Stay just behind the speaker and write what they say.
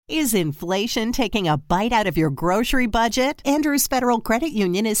Is inflation taking a bite out of your grocery budget? Andrews Federal Credit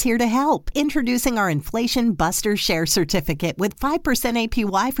Union is here to help. Introducing our Inflation Buster Share Certificate with 5%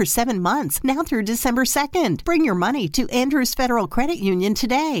 APY for 7 months, now through December 2nd. Bring your money to Andrews Federal Credit Union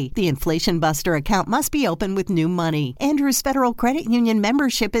today. The Inflation Buster account must be open with new money. Andrews Federal Credit Union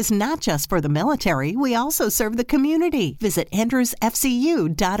membership is not just for the military. We also serve the community. Visit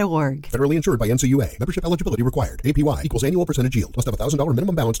andrewsfcu.org. Federally insured by NCUA. Membership eligibility required. APY equals annual percentage yield. Must have $1,000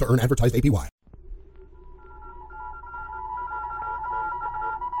 minimum balance to earn advertised APY.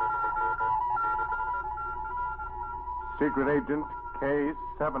 Secret Agent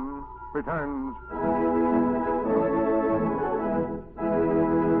K7 returns.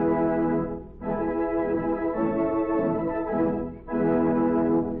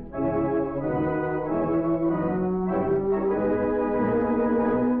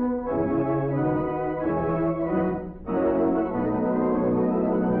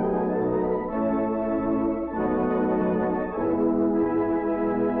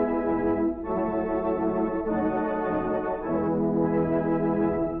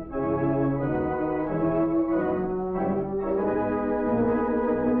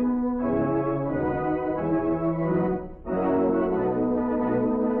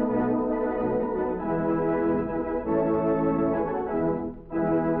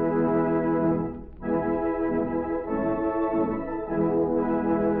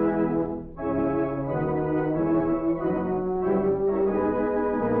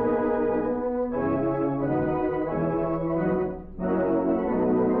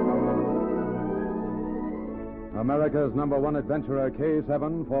 America's number one adventurer,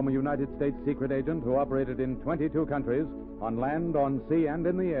 K7, former United States secret agent who operated in 22 countries, on land, on sea, and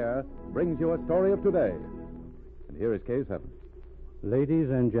in the air, brings you a story of today. And here is K7. Ladies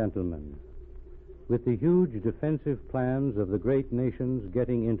and gentlemen, with the huge defensive plans of the great nations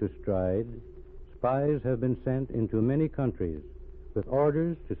getting into stride, spies have been sent into many countries with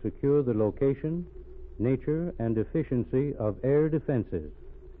orders to secure the location, nature, and efficiency of air defenses.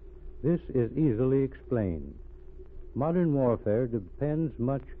 This is easily explained. Modern warfare depends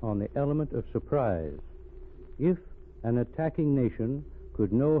much on the element of surprise. If an attacking nation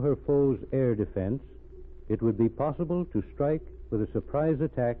could know her foe's air defense, it would be possible to strike with a surprise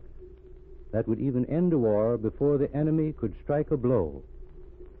attack that would even end a war before the enemy could strike a blow.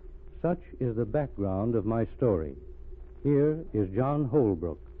 Such is the background of my story. Here is John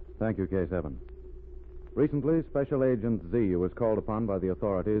Holbrook. Thank you, K7. Recently, Special Agent Z was called upon by the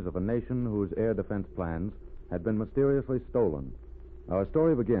authorities of a nation whose air defense plans had been mysteriously stolen. Our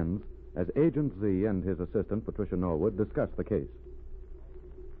story begins as Agent Z and his assistant, Patricia Norwood, discuss the case.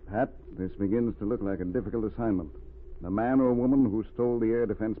 Pat, this begins to look like a difficult assignment. The man or woman who stole the air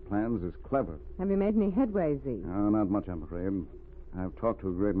defense plans is clever. Have you made any headway, Z? No, not much, I'm afraid. I've talked to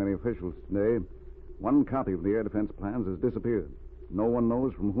a great many officials today. One copy of the air defense plans has disappeared. No one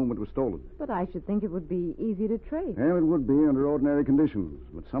knows from whom it was stolen. But I should think it would be easy to trace. Well, it would be under ordinary conditions,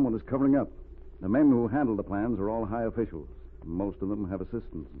 but someone is covering up. The men who handle the plans are all high officials. Most of them have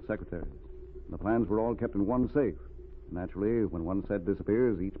assistants and secretaries. The plans were all kept in one safe. Naturally, when one set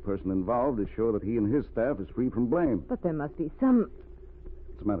disappears, each person involved is sure that he and his staff is free from blame. But there must be some...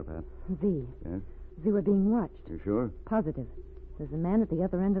 What's the matter, Pat? Z. Yes? Z, we're being watched. You sure? Positive. There's a man at the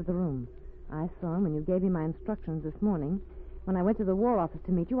other end of the room. I saw him when you gave me my instructions this morning. When I went to the War Office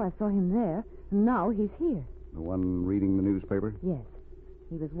to meet you, I saw him there. And now he's here. The one reading the newspaper? Yes.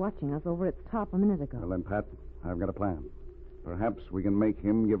 He was watching us over its top a minute ago. Well, then, Pat, I've got a plan. Perhaps we can make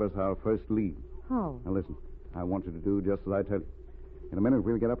him give us our first lead. How? Now, listen. I want you to do just as I tell you. In a minute,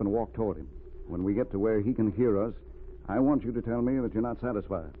 we'll get up and walk toward him. When we get to where he can hear us, I want you to tell me that you're not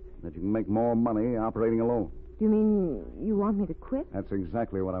satisfied, that you can make more money operating alone. You mean you want me to quit? That's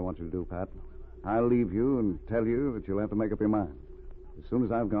exactly what I want you to do, Pat. I'll leave you and tell you that you'll have to make up your mind. As soon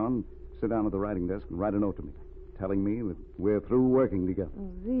as I've gone, sit down at the writing desk and write a note to me, telling me that we're through working together.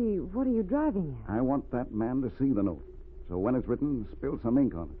 Oh, Z, what are you driving at? I want that man to see the note. So when it's written, spill some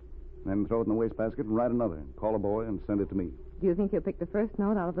ink on it. Then throw it in the wastebasket and write another. Call a boy and send it to me. Do you think he'll pick the first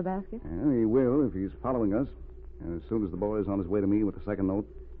note out of the basket? Yeah, he will if he's following us. And as soon as the boy is on his way to me with the second note,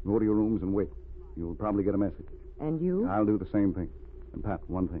 go to your rooms and wait. You'll probably get a message. And you? I'll do the same thing. And, Pat,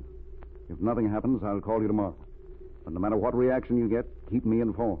 one thing. If nothing happens, I'll call you tomorrow. But no matter what reaction you get, keep me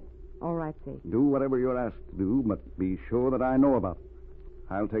informed. All right, Z. Do whatever you're asked to do, but be sure that I know about it.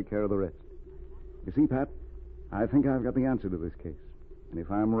 I'll take care of the rest. You see, Pat, I think I've got the answer to this case. And if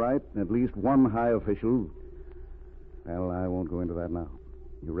I'm right, at least one high official... Well, I won't go into that now.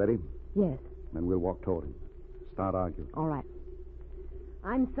 You ready? Yes. Then we'll walk toward him. Start arguing. All right.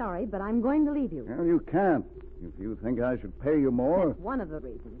 I'm sorry, but I'm going to leave you. Well, you can't. If you think I should pay you more... That's one of the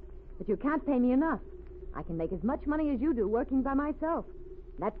reasons. But you can't pay me enough. I can make as much money as you do working by myself.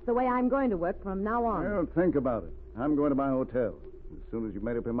 That's the way I'm going to work from now on. Well, think about it. I'm going to my hotel. As soon as you've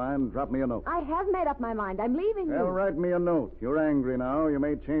made up your mind, drop me a note. I have made up my mind. I'm leaving you. Well, write me a note. You're angry now. You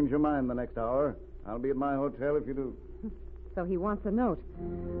may change your mind the next hour. I'll be at my hotel if you do. So he wants a note.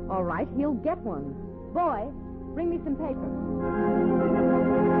 All right, he'll get one. Boy, bring me some paper.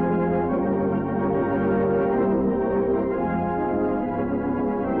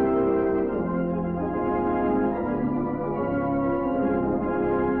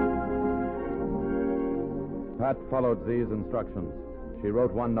 Pat followed Z's instructions. She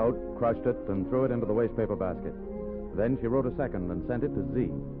wrote one note, crushed it, and threw it into the wastepaper basket. Then she wrote a second and sent it to Z.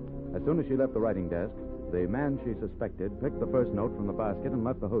 As soon as she left the writing desk, the man she suspected picked the first note from the basket and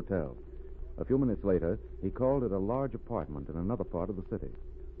left the hotel. A few minutes later, he called at a large apartment in another part of the city.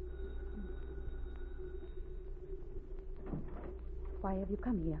 Why have you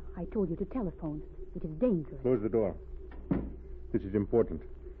come here? I told you to telephone. It is dangerous. Close the door. This is important.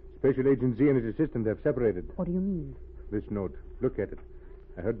 Special Agent Z and his assistant have separated. What do you mean? This note. Look at it.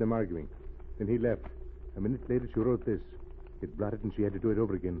 I heard them arguing. Then he left. A minute later, she wrote this. It blotted and she had to do it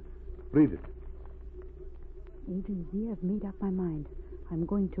over again. Read it. Agent Z, I've made up my mind. I'm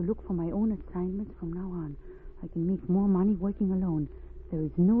going to look for my own assignments from now on. I can make more money working alone. There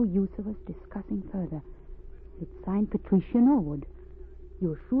is no use of us discussing further. It's signed Patricia Norwood.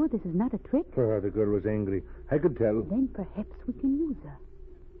 You're sure this is not a trick? The girl was angry. I could tell. Then perhaps we can use her.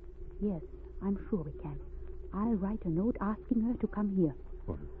 Yes, I'm sure we can. I'll write a note asking her to come here.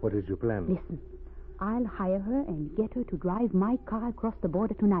 What is your plan? Listen, I'll hire her and get her to drive my car across the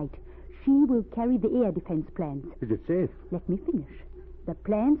border tonight. She will carry the air defense plans. Is it safe? Let me finish. The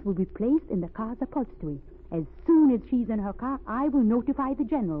plans will be placed in the car's upholstery. As soon as she's in her car, I will notify the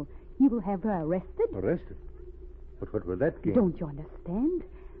general. He will have her arrested. Arrested? But what will that gain? Don't you understand?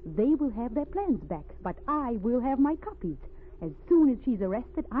 They will have their plans back, but I will have my copies. As soon as she's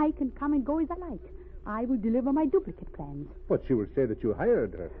arrested, I can come and go as I like. I will deliver my duplicate plans. But she will say that you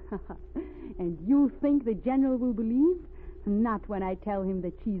hired her. And you think the general will believe? Not when I tell him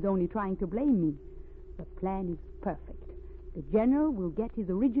that she's only trying to blame me. The plan is perfect. The general will get his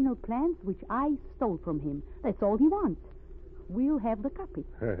original plans, which I stole from him. That's all he wants. We'll have the copy.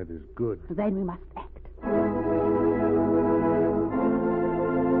 That is good. Then we must act.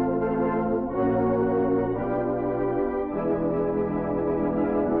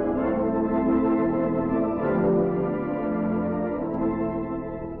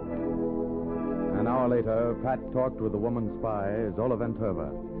 Later, Pat talked with the woman spy, Zola Venturva.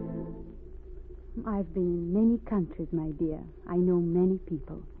 I've been in many countries, my dear. I know many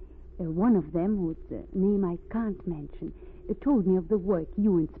people. One of them, whose name I can't mention, told me of the work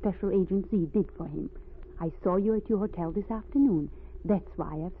you and Special Agent Z did for him. I saw you at your hotel this afternoon. That's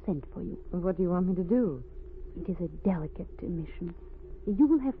why I've sent for you. What do you want me to do? It is a delicate mission. You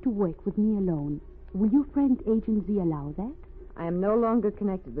will have to work with me alone. Will your friend Agent Z allow that? I am no longer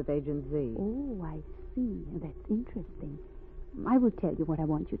connected with Agent Z. Oh, I see. That's interesting. I will tell you what I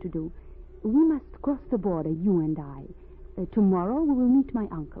want you to do. We must cross the border, you and I. Tomorrow we will meet my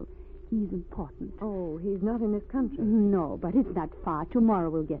uncle. He's important. Oh, he's not in this country. No, but it's not far. Tomorrow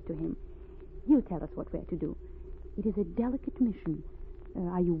we'll get to him. He'll tell us what we're to do. It is a delicate mission.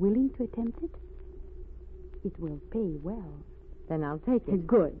 Are you willing to attempt it? It will pay well. Then I'll take it.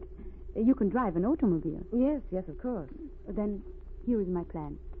 Good. You can drive an automobile. Yes, of course. Then here is my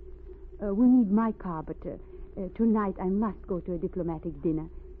plan. We need my car, but tonight I must go to a diplomatic dinner.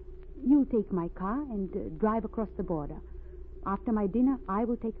 You take my car and drive across the border. After my dinner, I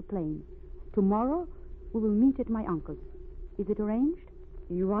will take a plane. Tomorrow, we will meet at my uncle's. Is it arranged?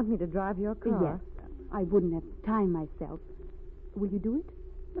 You want me to drive your car? Yes. I wouldn't have time myself. Will you do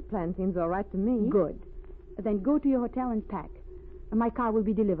it? The plan seems all right to me. Good. Then go to your hotel and pack. My car will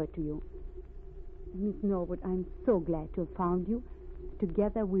be delivered to you. Miss Norwood, I'm so glad to have found you.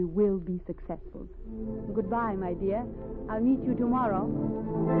 Together we will be successful. Goodbye, my dear. I'll meet you tomorrow.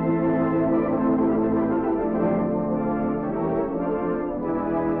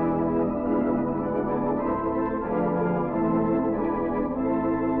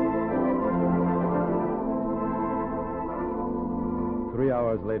 3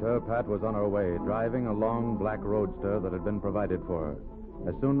 hours later, Pat was on her way, driving a long black roadster that had been provided for her.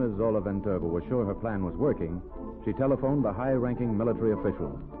 As soon as Zola Venturva was sure her plan was working, she telephoned the high-ranking military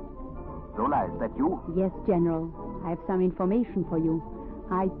official. Zola, is that you? Yes, General. I have some information for you.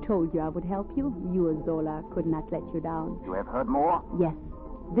 I told you I would help you. You, Zola, could not let you down. You have heard more? Yes,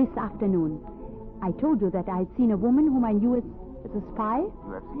 this afternoon. I told you that I had seen a woman whom I knew as a spy.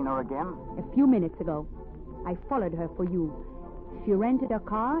 You have seen her again? A few minutes ago. I followed her for you. She rented a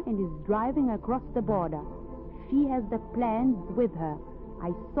car and is driving across the border. She has the plans with her.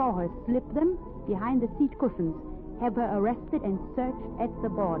 I saw her slip them behind the seat cushions, have her arrested and searched at the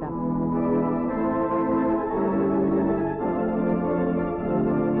border.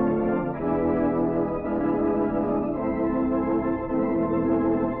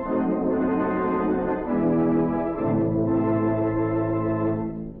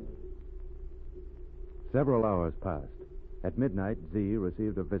 Several hours passed. At midnight, Z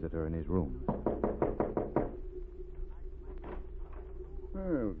received a visitor in his room.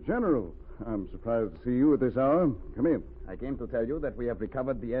 Well, General, I'm surprised to see you at this hour. Come in. I came to tell you that we have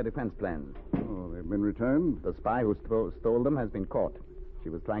recovered the air defense plans. Oh, they've been returned? The spy who stole them has been caught. She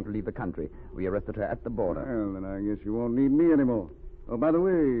was trying to leave the country. We arrested her at the border. Well, then I guess you won't need me anymore. Oh, by the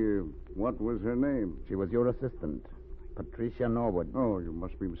way, what was her name? She was your assistant, Patricia Norwood. Oh, you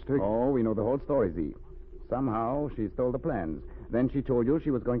must be mistaken. Oh, we know the whole story, Z. Somehow she stole the plans. Then she told you she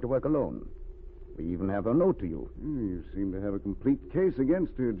was going to work alone. We even have her note to you. You seem to have a complete case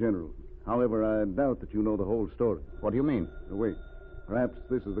against her, General. However, I doubt that you know the whole story. What do you mean? Wait. Perhaps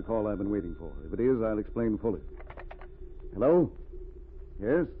this is the call I've been waiting for. If it is, I'll explain fully. Hello?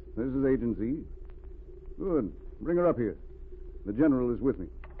 Yes, this is Agent Z. Good. Bring her up here. The General is with me.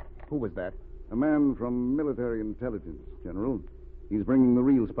 Who was that? A man from military intelligence, General. He's bringing the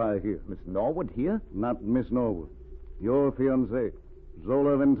real spy here. Miss Norwood here? Not Miss Norwood. Your fiancée,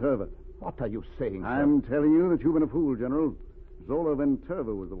 Zola Venturva. What are you saying, sir? I'm telling you that you've been a fool, General. Zola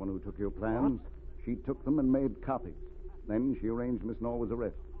Venturva was the one who took your plans. What? She took them and made copies. Then she arranged Miss Norwood's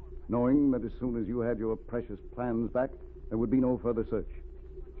arrest, knowing that as soon as you had your precious plans back, there would be no further search.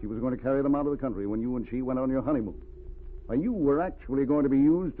 She was going to carry them out of the country when you and she went on your honeymoon. Why, you were actually going to be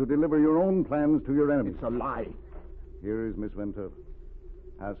used to deliver your own plans to your enemies. It's a lie. Here is Miss Venturva.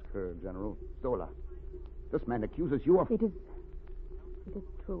 Ask her, General. Zola, this man accuses you of... It is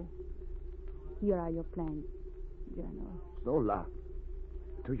true. Here are your plans, General. Zola,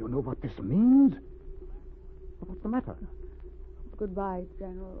 do you know what this means? What's the matter? Goodbye,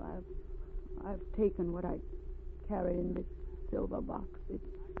 General. I've taken what I carried in this silver box.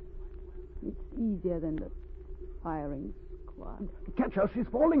 It's easier than the firing squad. Catch her, she's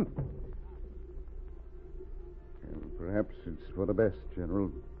falling. Perhaps it's for the best,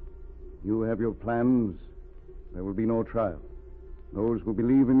 General. You have your plans. There will be no trial. Those who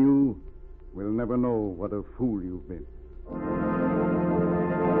believe in you will never know what a fool you've been.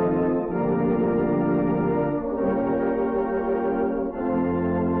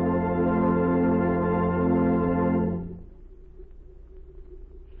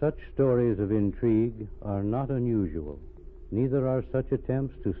 Such stories of intrigue are not unusual. Neither are such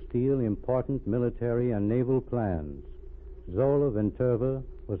attempts to steal important military and naval plans. Zola Venturva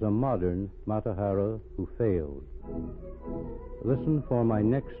was a modern Matahara who failed. Listen for my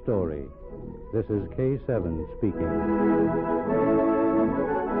next story. This is K7 speaking.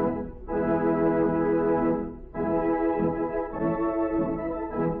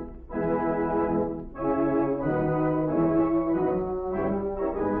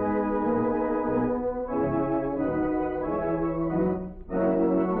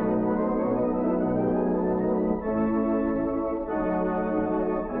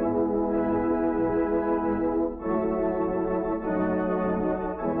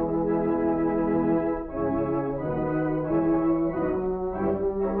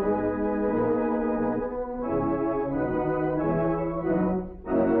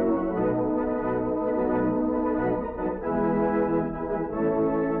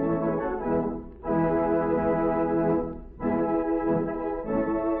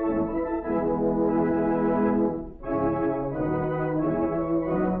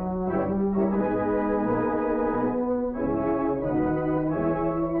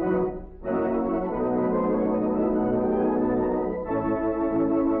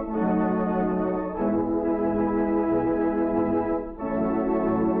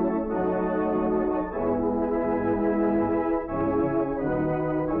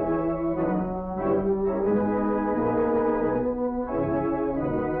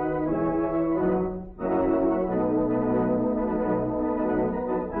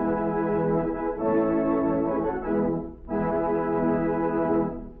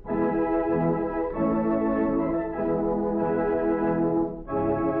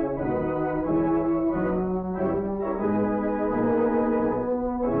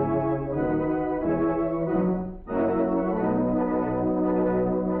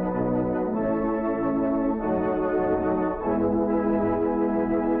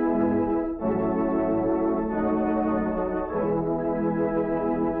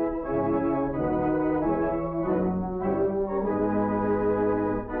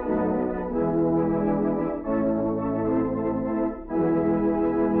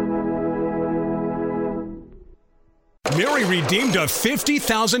 redeemed a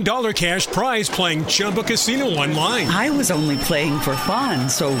 $50,000 cash prize playing Chumba Casino online. I was only playing for fun,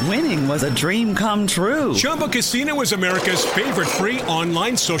 so winning was a dream come true. Chumba Casino is America's favorite free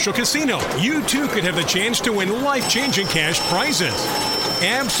online social casino. You, too, could have the chance to win life-changing cash prizes.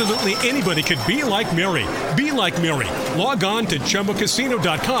 Absolutely anybody could be like Mary. Be like Mary. Log on to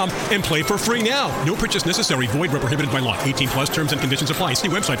ChumbaCasino.com and play for free now. No purchase necessary. Void where prohibited by law. 18 plus terms and conditions apply. See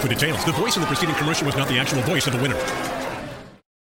website for details. The voice in the preceding commercial was not the actual voice of the winner.